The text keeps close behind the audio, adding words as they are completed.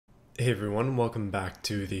Hey everyone, welcome back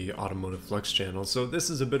to the Automotive Flux channel. So this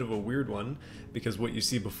is a bit of a weird one because what you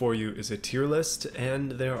see before you is a tier list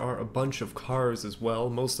and there are a bunch of cars as well,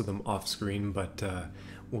 most of them off screen, but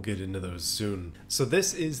we'll get into those soon. So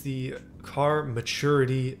this is the car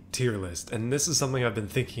maturity tier list, and this is something I've been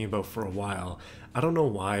thinking about for a while. I don't know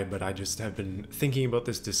why, but I just have been thinking about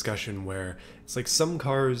this discussion where it's like some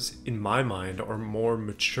cars in my mind are more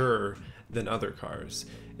mature than other cars.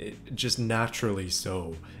 Just naturally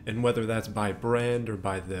so, and whether that's by brand or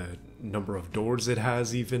by the number of doors it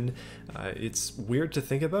has even, it's weird to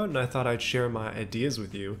think about, and I thought I'd share my ideas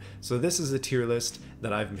with you. So this is a tier list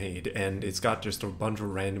that I've made, and it's got just a bunch of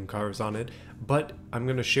random cars on it, but I'm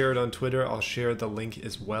going to share it on Twitter. I'll share the link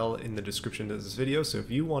as well in the description of this video, so if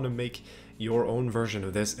you want to make your own version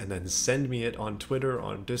of this and then send me it on Twitter,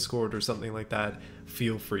 on Discord, or something like that,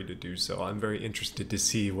 feel free to do so. I'm very interested to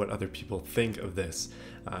see what other people think of this,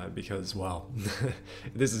 because, well,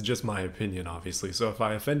 this is just my opinion, obviously. So if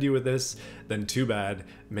I offend you with this, then too bad.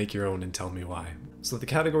 Make your own and tell me why. So the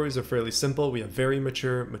categories are fairly simple. We have very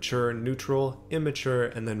mature, mature, neutral, immature,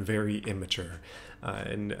 and then very immature.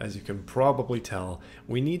 And as you can probably tell,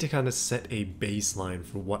 we need to kind of set a baseline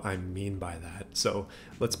for what I mean by that. So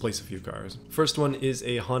let's place a few cars. First one is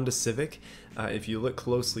a Honda Civic. If you look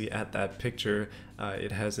closely at that picture,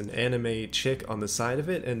 it has an anime chick on the side of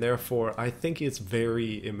it, and therefore I think it's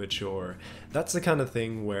very immature. That's the kind of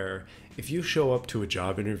thing where if you show up to a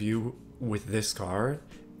job interview with this car,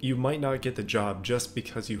 you might not get the job just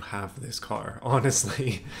because you have this car.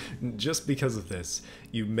 Honestly, just because of this,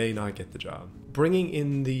 you may not get the job. Bringing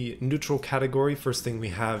in the neutral category, first thing we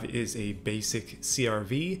have is a basic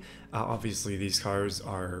CRV. Obviously, these cars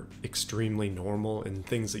are extremely normal and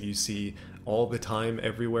things that you see all the time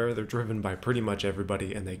everywhere. They're driven by pretty much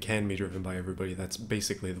everybody, and they can be driven by everybody. That's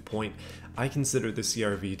basically the point. I consider the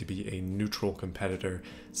CRV to be a neutral competitor,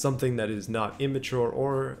 something that is not immature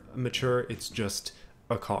or mature. It's just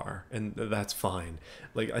a car, and that's fine.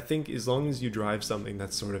 Like, I think as long as you drive something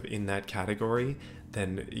that's sort of in that category,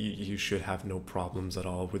 then you should have no problems at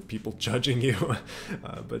all with people judging you.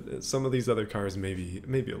 But some of these other cars maybe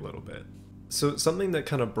a little bit. So something that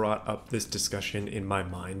kind of brought up this discussion in my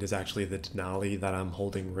mind is actually the Denali that I'm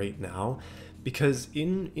holding right now, because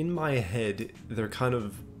in my head they're kind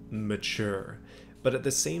of mature. But at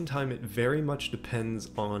the same time, it very much depends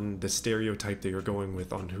on the stereotype that you're going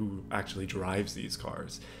with on who actually drives these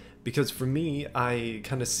cars. Because for me, I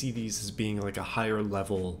kind of see these as being like a higher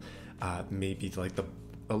level, maybe like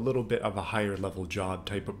a little bit of a higher level job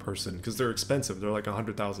type of person, because they're expensive. They're like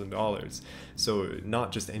 $100,000. So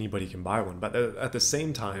not just anybody can buy one. But at the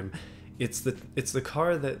same time, it's the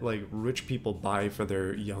car that like rich people buy for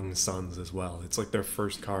their young sons as well. It's like their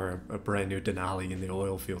first car, a brand new Denali in the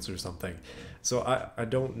oil fields or something. So I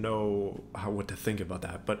don't know what to think about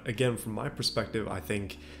that. But again, from my perspective, I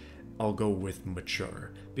think I'll go with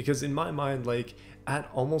mature. Because in my mind, like at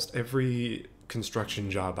almost every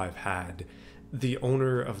construction job I've had, the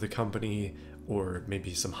owner of the company, or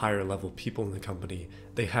maybe some higher level people in the company,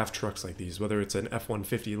 they have trucks like these, whether it's an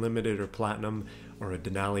F-150 Limited or Platinum or a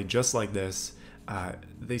Denali just like this.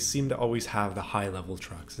 They seem to always have the high level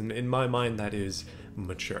trucks, and in my mind that is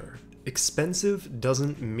mature. Expensive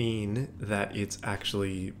doesn't mean that it's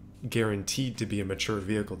actually guaranteed to be a mature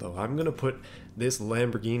vehicle though. I'm gonna put this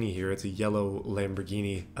Lamborghini here, it's a yellow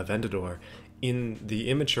Lamborghini Aventador, in the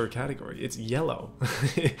immature category. It's yellow.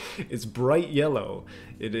 It's bright yellow.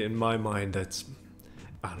 In my mind, that's,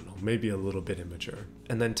 I don't know, maybe a little bit immature.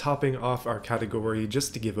 And then topping off our category,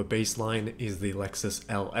 just to give a baseline, is the Lexus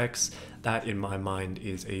LX. That, in my mind,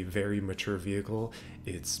 is a very mature vehicle.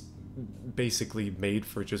 It's basically made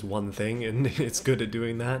for just one thing, and it's good at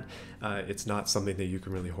doing that. It's not something that you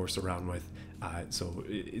can really horse around with. So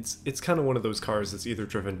it's kind of one of those cars that's either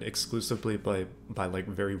driven exclusively by like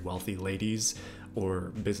very wealthy ladies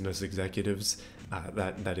or business executives.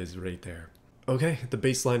 That is right there. Okay, the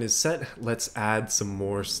baseline is set. Let's add some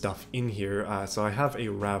more stuff in here. So I have a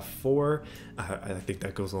RAV4. I think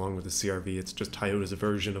that goes along with the CRV. It's just Toyota's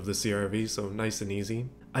version of the CRV, so nice and easy.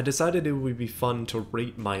 I decided it would be fun to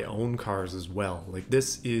rate my own cars as well. Like,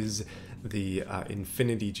 this is the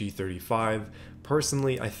Infiniti G35.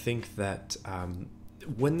 Personally, I think that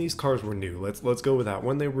when these cars were new, let's go with that.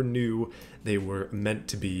 When they were new, they were meant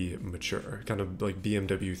to be mature, kind of like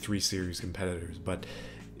BMW 3 Series competitors. But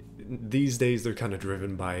these days they're kind of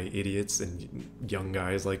driven by idiots and young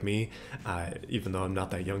guys like me, even though I'm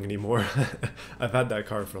not that young anymore. I've had that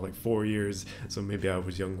car for like 4 years, so maybe I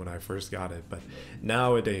was young when I first got it, but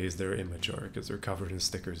nowadays they're immature because they're covered in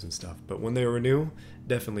stickers and stuff. But when they were new,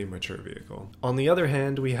 definitely a mature vehicle. On the other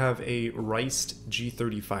hand, we have a Riced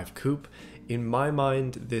G35 Coupe. In my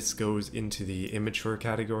mind, this goes into the immature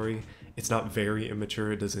category. It's not very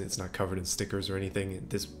immature. It's not covered in stickers or anything,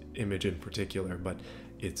 this image in particular, but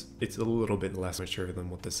it's a little bit less mature than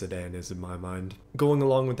what the sedan is in my mind. Going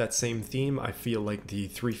along with that same theme, I feel like the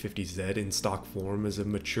 350Z in stock form is a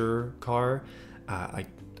mature car. I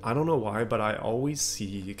don't know why, but I always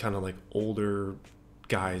see kind of like older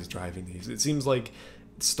guys driving these. It seems like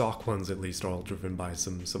stock ones, at least, are all driven by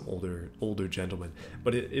some older gentlemen,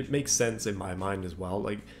 but it makes sense in my mind as well.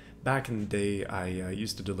 Like back in the day, I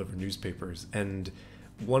used to deliver newspapers, and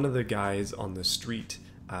one of the guys on the street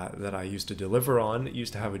that I used to deliver on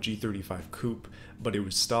used to have a G35 coupe, but it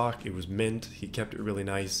was stock, it was mint, he kept it really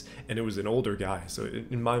nice, and it was an older guy. So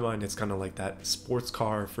in my mind, it's kind of like that sports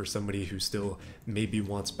car for somebody who still maybe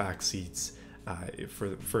wants back seats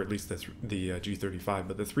for at least the G35,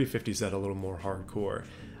 but the 350's at a little more hardcore,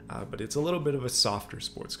 but it's a little bit of a softer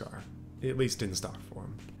sports car, at least in stock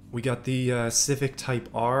form. We got the Civic Type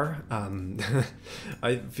R.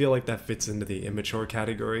 I feel like that fits into the immature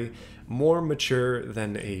category. More mature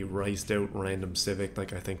than a riced out random Civic.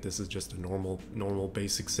 Like I think this is just a normal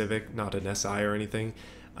basic Civic, not an SI or anything.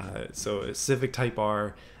 So a Civic Type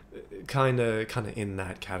R, kind of in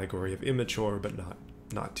that category of immature, but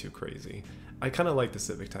not too crazy. I kind of like the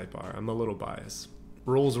Civic Type R. I'm a little biased.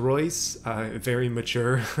 Rolls-Royce, very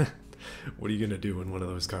mature. What are you gonna do in one of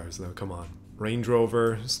those cars though? Come on. Range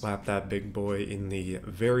Rover, slap that big boy in the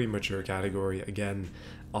very mature category. Again,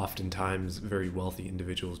 oftentimes very wealthy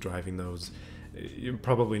individuals driving those. You're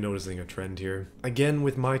probably noticing a trend here. Again,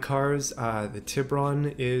 with my cars, the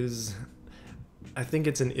Tiburon is, I think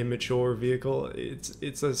it's an immature vehicle.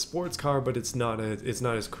 It's a sports car, but it's not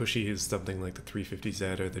as cushy as something like the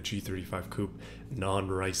 350Z or the G35 Coupe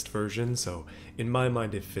non-riced version. So in my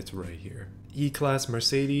mind, it fits right here. E-Class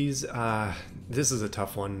Mercedes, this is a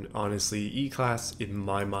tough one, honestly. E-Class, in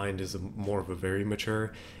my mind, is more of a very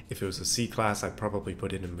mature. If it was a C-Class, I'd probably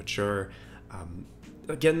put it in mature.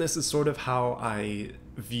 Again, this is sort of how I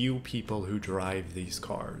view people who drive these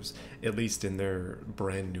cars, at least in their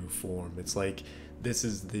brand new form. It's like, this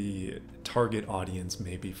is the target audience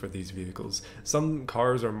maybe for these vehicles. Some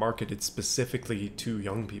cars are marketed specifically to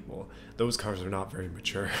young people. Those cars are not very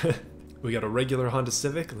mature. We got a regular Honda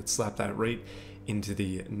Civic. Let's slap that right into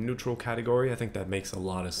the neutral category. I think that makes a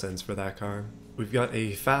lot of sense for that car. We've got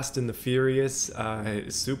a Fast and the Furious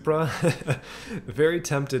Supra. Very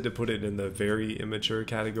tempted to put it in the very immature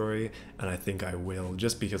category, and I think I will,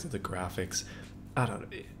 just because of the graphics. I don't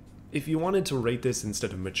know. If you wanted to rate this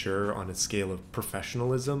instead of mature on a scale of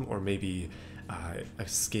professionalism, or maybe a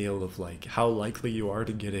scale of like how likely you are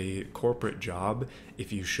to get a corporate job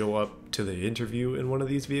if you show up to the interview in one of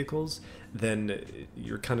these vehicles, then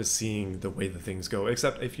you're kind of seeing the way the things go.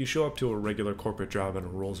 Except if you show up to a regular corporate job in a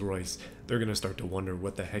Rolls Royce, they're going to start to wonder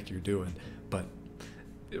what the heck you're doing. But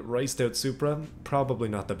riced out Supra, probably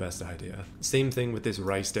not the best idea. Same thing with this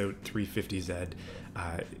riced out 350Z.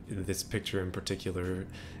 This picture in particular,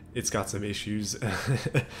 it's got some issues.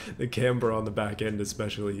 The camber on the back end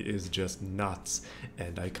especially is just nuts,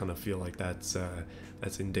 and I kind of feel like that's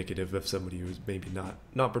indicative of somebody who's maybe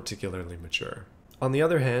not particularly mature. On the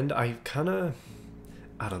other hand, I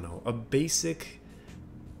don't know, a basic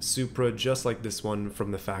Supra just like this one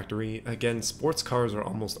from the factory. Again, sports cars are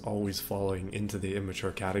almost always falling into the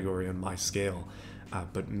immature category on my scale,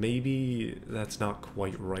 but maybe that's not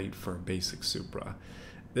quite right for a basic Supra.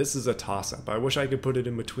 This is a toss-up. I wish I could put it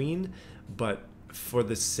in between, but for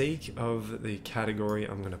the sake of the category,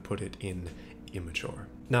 I'm going to put it in immature.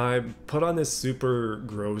 Now, I put on this super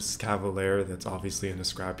gross Cavalier that's obviously in a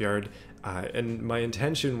scrapyard, and my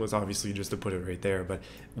intention was obviously just to put it right there, but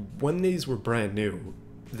when these were brand new,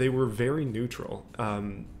 they were very neutral.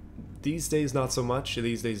 These days, not so much.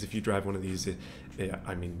 These days, if you drive one of these,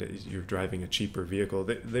 I mean, you're driving a cheaper vehicle.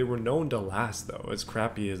 They were known to last, though, as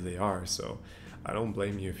crappy as they are, so I don't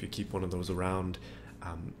blame you if you keep one of those around.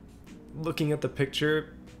 Looking at the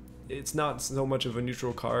picture, it's not so much of a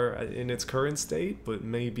neutral car in its current state, but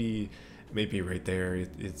maybe right there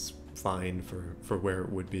it's fine for where it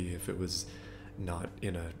would be if it was not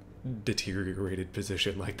in a deteriorated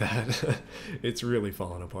position like that. It's really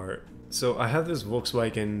fallen apart. So I have this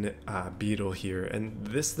Volkswagen Beetle here, and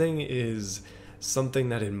this thing is something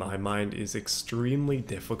that in my mind is extremely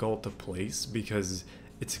difficult to place because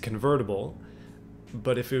it's a convertible.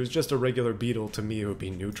 But if it was just a regular Beetle, to me it would be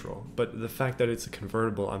neutral. But the fact that it's a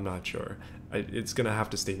convertible, I'm not sure. It's gonna have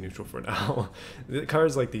to stay neutral for now. The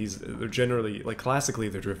cars like these, they're generally, like classically,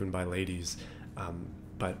 they're driven by ladies,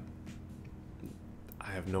 but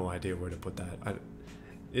I have no idea where to put that.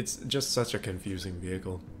 It's just such a confusing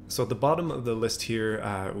vehicle. So at the bottom of the list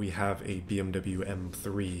here, we have a BMW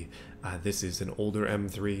M3. This is an older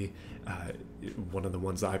M3, one of the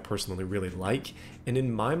ones that I personally really like. And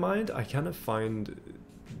in my mind, I kind of find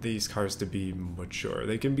these cars to be mature.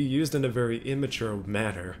 They can be used in a very immature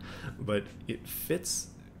manner, but it fits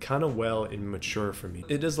kind of well in mature for me.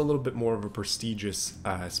 It is a little bit more of a prestigious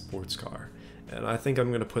sports car. And I think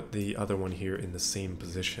I'm going to put the other one here in the same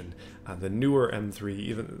position. The newer M3,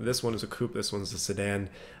 even this one is a coupe, this one's a sedan.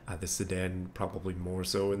 The sedan probably more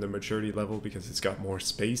so in the maturity level because it's got more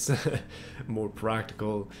space, more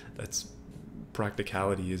practical.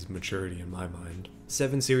 Practicality is maturity in my mind.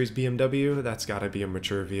 7 Series BMW, that's got to be a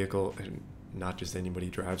mature vehicle, and not just anybody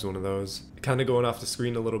drives one of those. Kind of going off the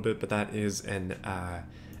screen a little bit, but that is an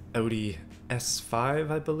Audi S5,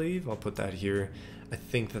 I believe. I'll put that here. I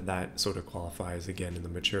think that sort of qualifies again in the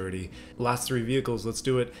maturity. Last 3 vehicles, let's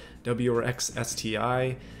do it. WRX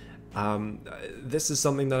STI. This is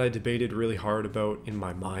something that I debated really hard about in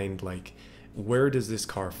my mind, like, where does this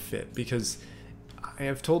car fit? Because I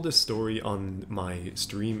have told this story on my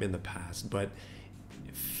stream in the past, but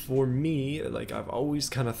for me, like, I've always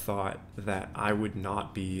kind of thought that I would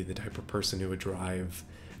not be the type of person who would drive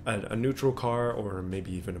a neutral car or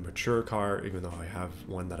maybe even a mature car, even though I have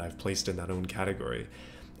one that I've placed in that own category.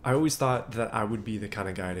 I always thought that I would be the kind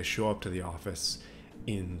of guy to show up to the office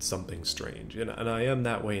in something strange, and I am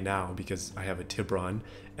that way now because I have a Tibron,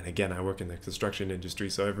 and again, I work in the construction industry,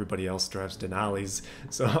 so everybody else drives Denali's,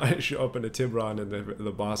 so I show up in a Tibron and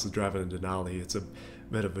the boss is driving a Denali. It's a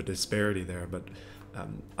bit of a disparity there, but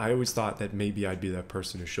I always thought that maybe I'd be that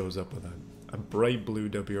person who shows up with a bright blue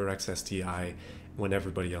WRX STI when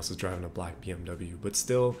everybody else is driving a black BMW, but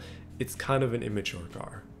still, it's kind of an immature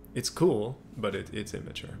car. It's cool, but it's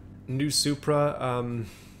immature. New Supra,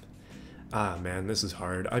 man, this is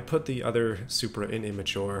hard. I put the other Supra in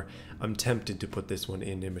immature. I'm tempted to put this one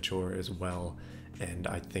in immature as well, and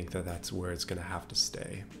I think that's where it's gonna have to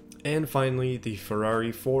stay. And finally, the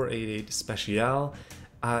Ferrari 488 Speciale.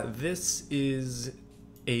 This is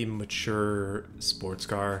a mature sports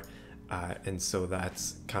car, and so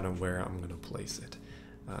that's kind of where I'm gonna place it.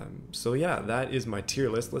 So yeah, that is my tier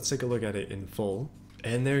list. Let's take a look at it in full.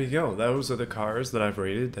 And there you go. Those are the cars that I've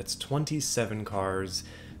rated. That's 27 cars,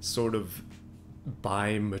 sort of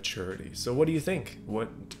by maturity. So what do you think?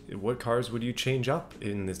 What cars would you change up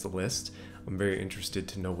in this list? I'm very interested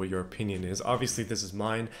to know what your opinion is. Obviously, this is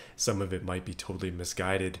mine. Some of it might be totally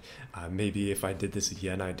misguided. Maybe if I did this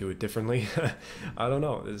again, I'd do it differently. I don't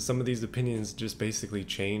know. Some of these opinions just basically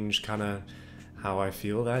change kind of how I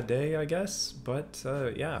feel that day, I guess. But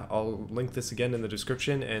yeah, I'll link this again in the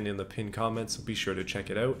description and in the pinned comments, so be sure to check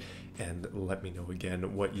it out and let me know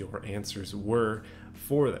again what your answers were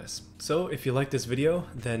for this. So if you like this video,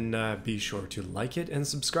 then be sure to like it and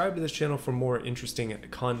subscribe to this channel for more interesting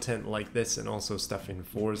content like this, and also stuff in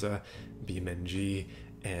Forza, BeamNG,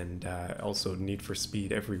 and also Need for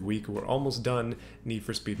Speed every week. We're almost done Need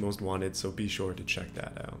for Speed Most Wanted, so be sure to check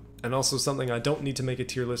that out. And also, something I don't need to make a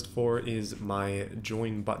tier list for is my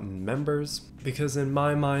join button members, because in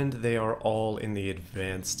my mind they are all in the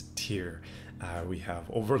advanced tier. We have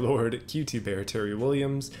Overlord, QT Bear, Terry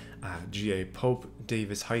Williams, GA Pope,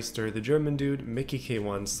 Davis Heister, The German Dude, Mickey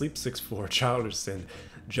K1, Sleep64, Childerson,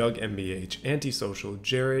 Jug MBH, Antisocial,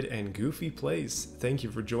 Jared, and Goofy Plays. Thank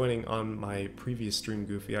you for joining on my previous stream,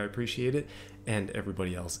 Goofy. I appreciate it. And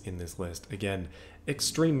everybody else in this list. Again,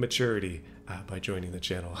 extreme maturity by joining the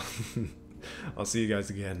channel. I'll see you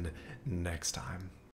guys again next time.